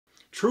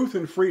Truth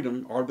and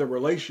freedom are the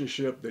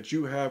relationship that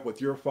you have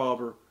with your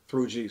Father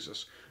through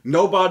Jesus.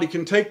 Nobody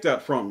can take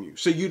that from you.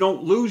 So you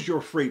don't lose your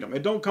freedom.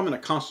 It don't come in a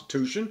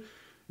constitution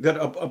that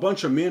a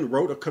bunch of men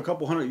wrote a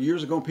couple hundred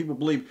years ago, and people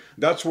believe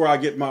that's where I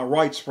get my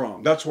rights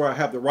from. That's where I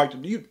have the right to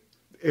do.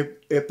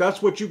 If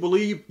that's what you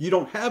believe, you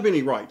don't have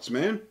any rights,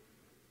 man.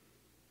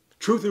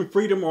 Truth and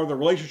freedom are the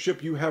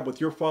relationship you have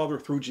with your Father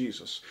through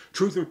Jesus.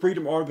 Truth and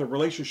freedom are the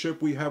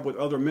relationship we have with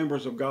other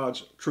members of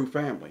God's true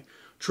family.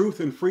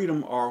 Truth and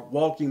freedom are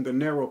walking the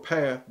narrow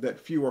path that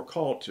few are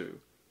called to.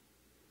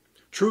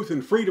 Truth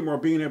and freedom are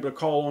being able to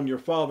call on your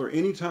Father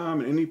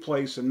anytime and any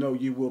place and know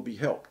you will be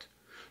helped.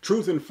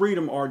 Truth and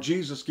freedom are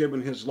Jesus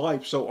giving his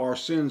life so our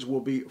sins will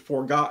be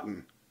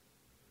forgotten.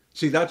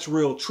 See, that's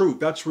real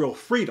truth. That's real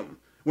freedom.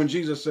 When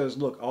Jesus says,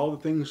 look, all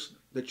the things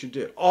that you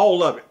did,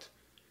 all of it,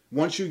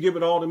 once you give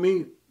it all to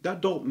me,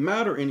 that don't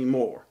matter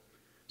anymore.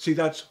 See,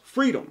 that's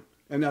freedom,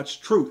 and that's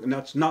truth, and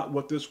that's not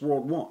what this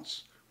world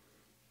wants.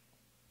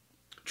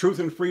 Truth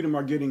and freedom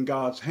are getting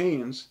God's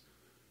hands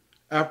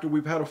after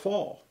we've had a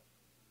fall.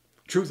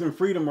 Truth and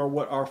freedom are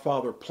what our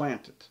Father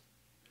planted.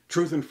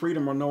 Truth and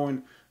freedom are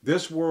knowing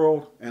this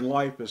world and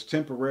life is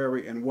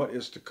temporary and what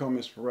is to come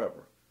is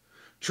forever.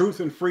 Truth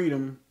and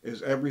freedom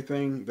is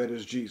everything that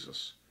is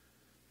Jesus.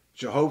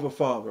 Jehovah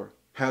Father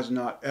has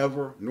not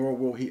ever, nor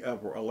will he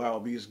ever, allow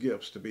these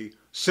gifts to be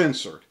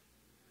censored.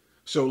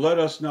 So let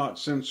us not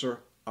censor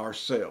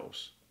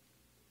ourselves.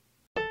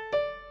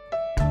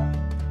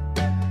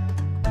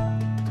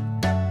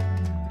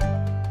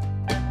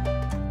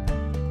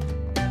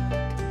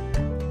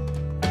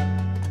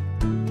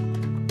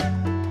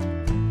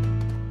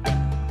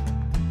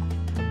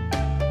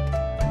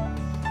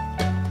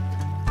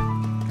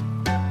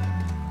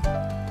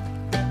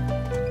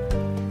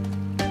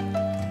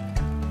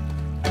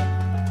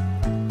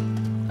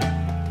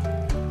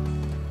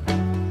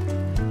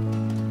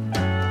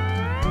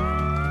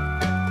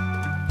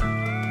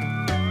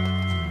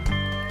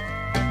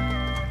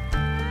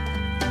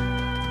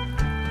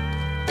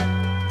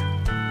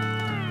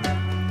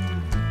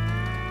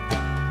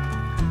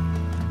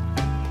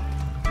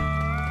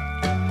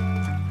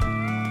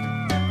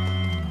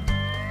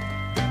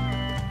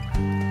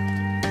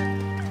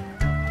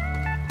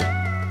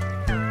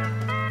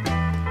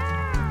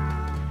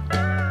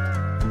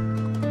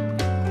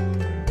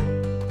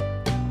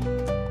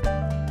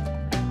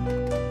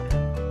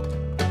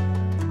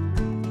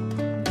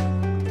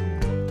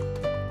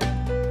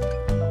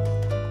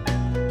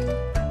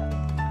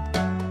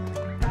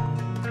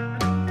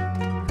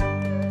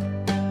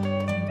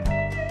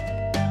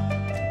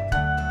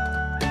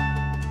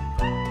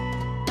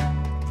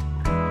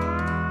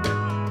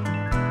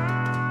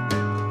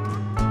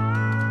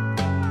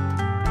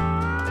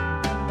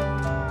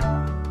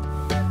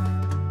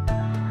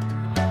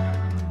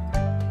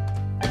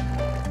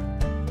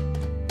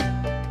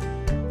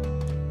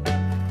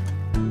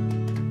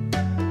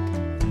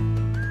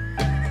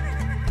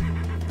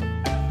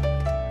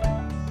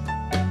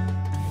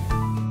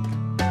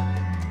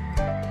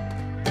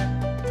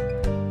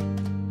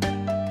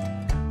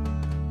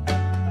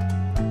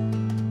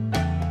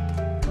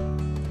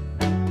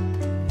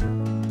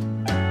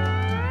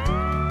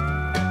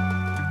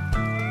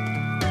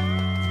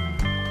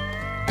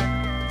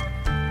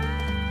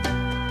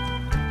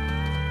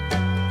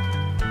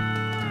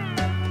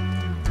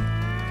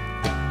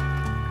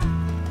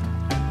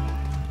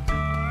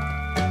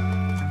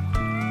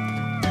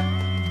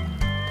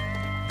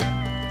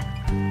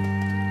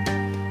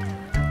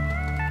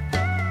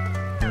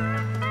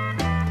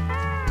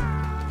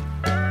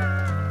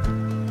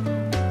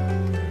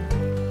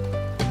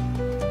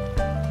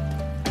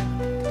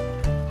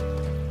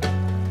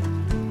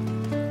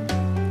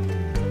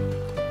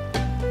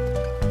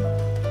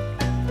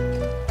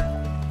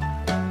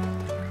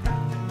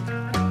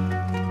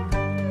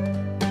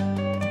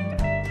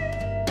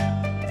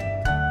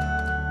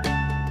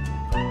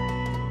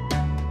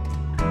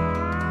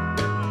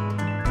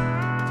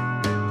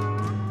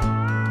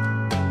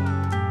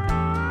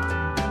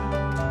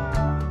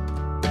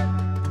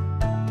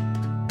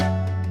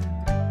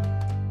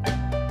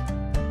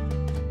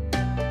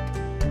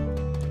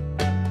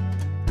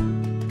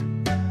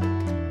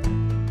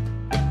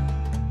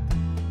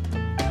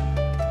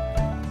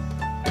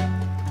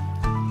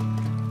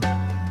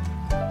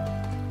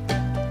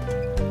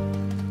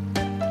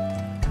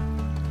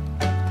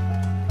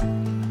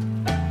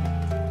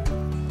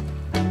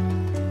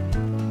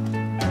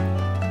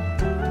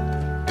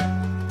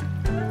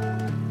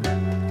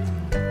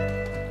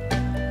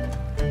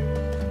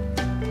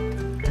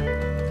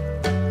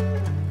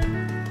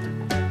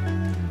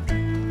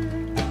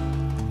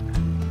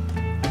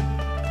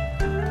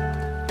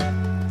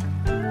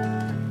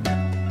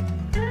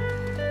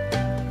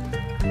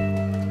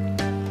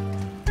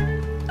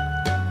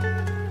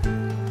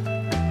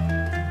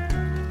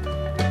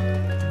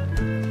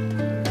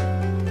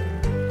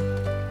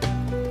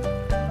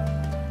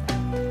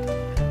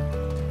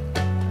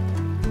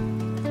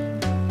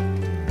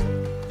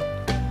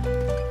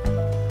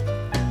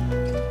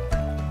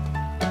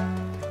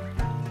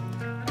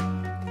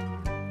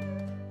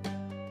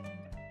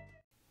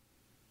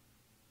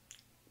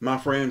 My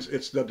friends,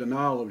 it's the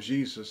denial of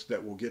Jesus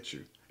that will get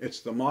you. It's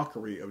the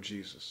mockery of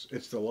Jesus.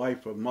 It's the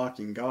life of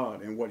mocking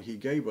God and what he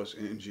gave us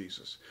in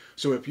Jesus.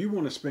 So if you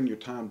want to spend your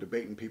time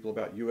debating people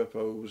about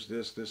UFOs,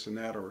 this, and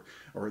that, or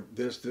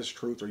this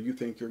truth, or you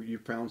think you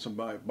found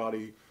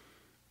somebody,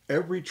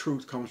 every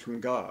truth comes from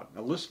God.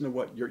 Now listen to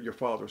what your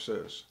Father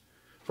says.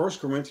 1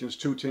 Corinthians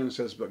 2:10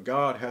 says, but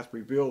God hath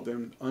revealed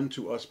them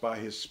unto us by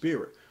his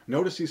Spirit.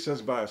 Notice he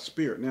says by a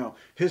Spirit. Now,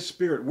 his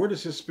Spirit, where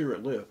does his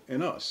Spirit live?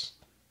 In us.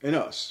 In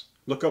us.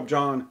 Look up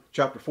John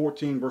chapter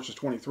 14, verses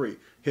 23.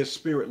 His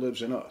Spirit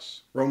lives in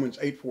us. Romans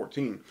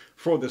 8:14.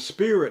 For the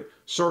Spirit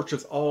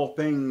searcheth all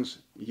things,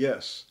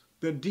 yes,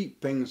 the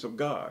deep things of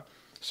God.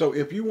 So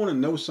if you want to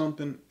know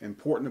something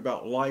important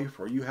about life,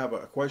 or you have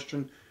a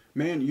question,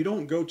 man, you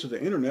don't go to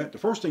the internet. The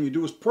first thing you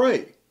do is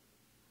pray.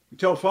 You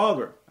tell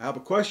Father, I have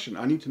a question.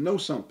 I need to know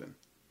something.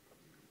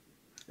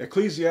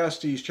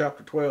 Ecclesiastes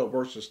chapter 12,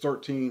 verses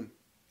 13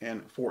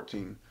 and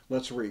 14.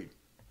 Let's read.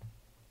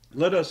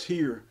 Let us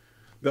hear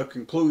the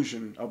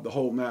conclusion of the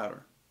whole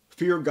matter.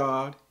 Fear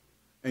God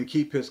and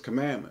keep his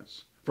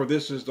commandments, for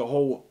this is the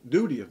whole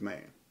duty of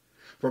man.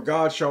 For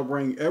God shall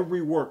bring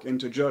every work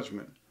into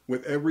judgment,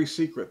 with every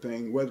secret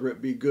thing, whether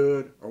it be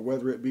good or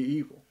whether it be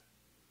evil.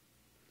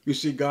 You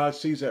see, God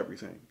sees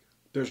everything.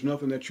 There's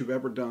nothing that you've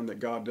ever done that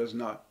God does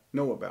not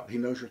know about. He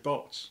knows your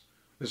thoughts.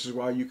 This is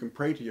why you can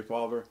pray to your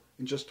Father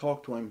and just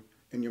talk to him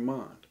in your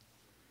mind.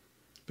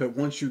 But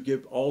once you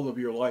give all of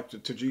your life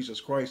to Jesus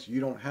Christ, you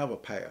don't have a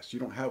past. You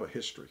don't have a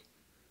history.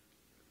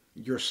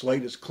 Your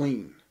slate is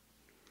clean.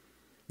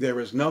 There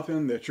is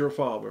nothing that your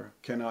Father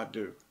cannot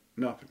do.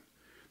 Nothing.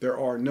 There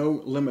are no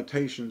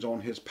limitations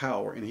on his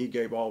power, and he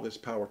gave all this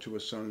power to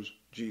his Son,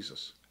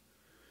 Jesus.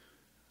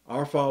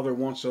 Our Father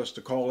wants us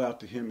to call out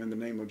to him in the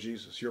name of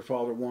Jesus. Your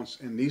Father wants,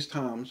 in these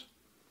times,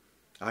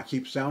 I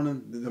keep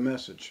sounding the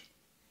message.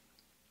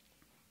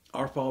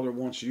 Our Father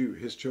wants you,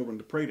 his children,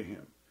 to pray to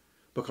him,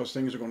 because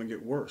things are going to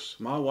get worse.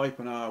 My wife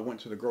and I went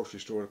to the grocery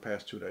store the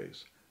past 2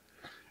 days,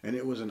 and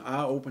it was an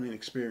eye-opening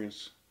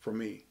experience for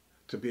me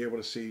to be able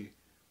to see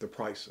the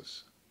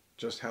prices,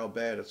 just how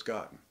bad it's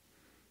gotten.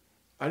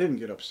 I didn't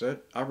get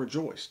upset. I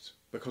rejoiced,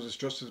 because it's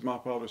just as my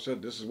Father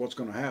said, this is what's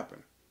going to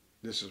happen.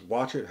 This is,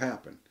 watch it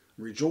happen.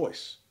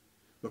 Rejoice,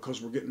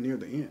 because we're getting near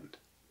the end.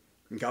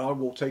 And God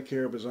will take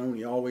care of his own.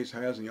 He always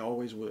has, and he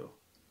always will.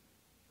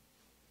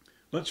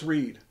 Let's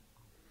read.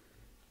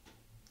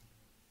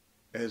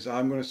 As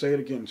I'm going to say it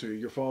again to you,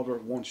 your Father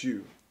wants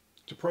you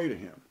to pray to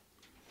him.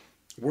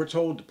 We're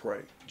told to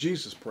pray.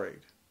 Jesus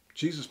prayed.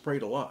 Jesus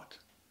prayed a lot.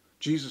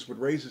 Jesus would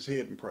raise his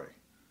head and pray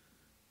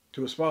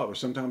to his Father.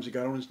 Sometimes he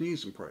got on his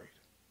knees and prayed.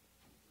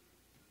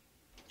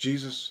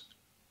 Jesus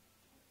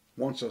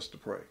wants us to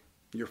pray.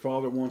 Your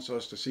Father wants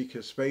us to seek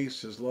his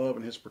face, his love,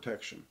 and his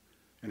protection.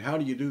 And how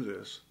do you do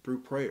this? Through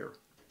prayer.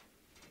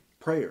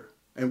 Prayer.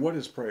 And what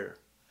is prayer?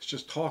 It's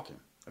just talking.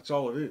 That's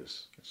all it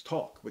is. It's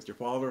talk with your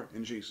Father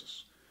and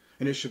Jesus.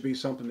 And it should be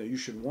something that you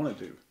should want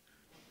to do.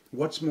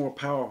 What's more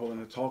powerful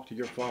than to talk to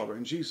your Father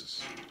and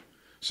Jesus?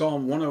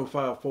 Psalm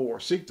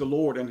 105:4. Seek the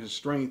Lord and his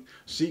strength.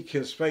 Seek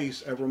his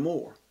face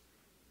evermore.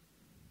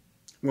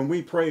 When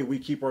we pray, we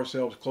keep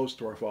ourselves close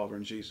to our Father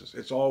and Jesus.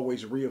 It's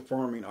always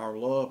reaffirming our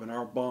love and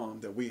our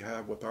bond that we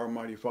have with our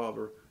mighty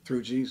Father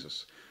through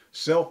Jesus.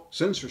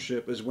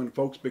 Self-censorship is when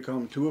folks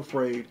become too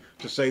afraid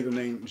to say the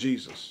name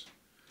Jesus.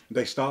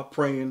 They stop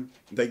praying,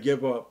 they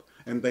give up,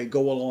 and they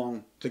go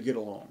along to get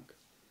along.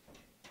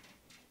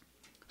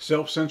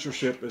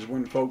 Self-censorship is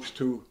when folks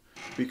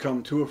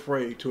become too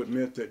afraid to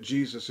admit that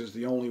Jesus is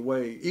the only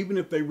way. Even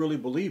if they really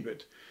believe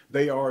it,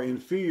 they are in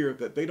fear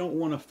that they don't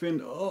want to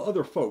offend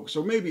other folks,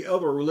 or maybe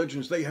other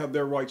religions. They have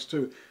their rights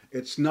too.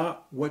 It's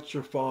not what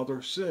your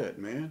Father said,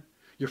 man.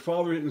 Your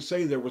Father didn't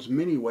say there was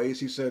many ways.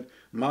 He said,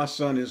 my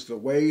Son is the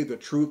way, the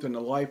truth, and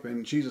the life.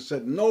 And Jesus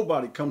said,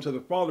 nobody comes to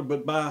the Father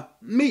but by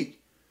me.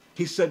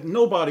 He said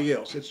nobody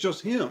else. It's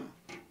just him.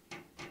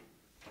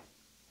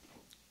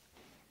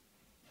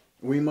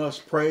 We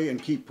must pray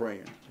and keep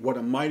praying. What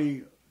a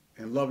mighty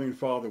and loving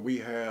Father we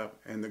have,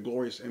 and the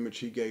glorious image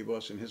he gave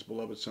us in his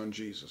beloved Son,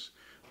 Jesus.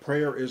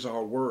 Prayer is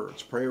our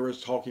words. Prayer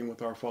is talking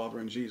with our Father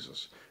and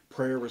Jesus.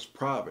 Prayer is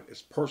private.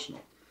 It's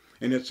personal.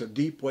 And it's a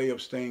deep way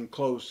of staying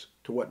close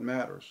to what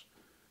matters.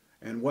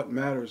 And what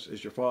matters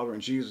is your Father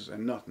and Jesus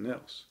and nothing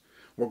else.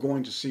 We're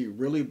going to see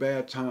really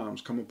bad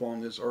times come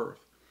upon this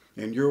earth.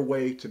 And your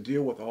way to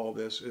deal with all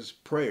this is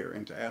prayer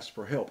and to ask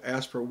for help.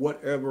 Ask for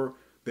whatever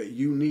that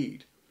you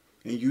need.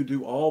 And you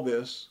do all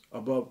this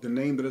above the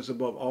name that is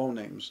above all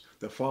names.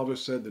 The Father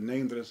said the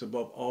name that is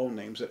above all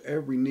names, that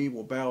every knee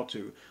will bow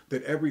to,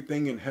 that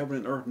everything in heaven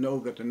and earth know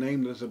that the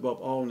name that is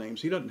above all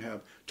names. He doesn't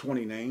have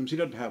 20 names. He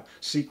doesn't have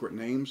secret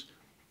names.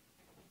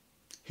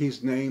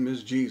 His name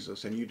is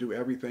Jesus, and you do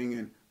everything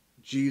in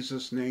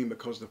Jesus' name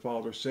because the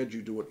Father said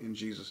you do it in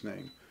Jesus'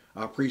 name.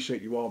 I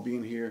appreciate you all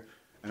being here,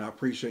 and I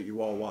appreciate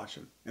you all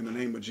watching. In the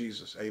name of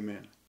Jesus,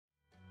 amen.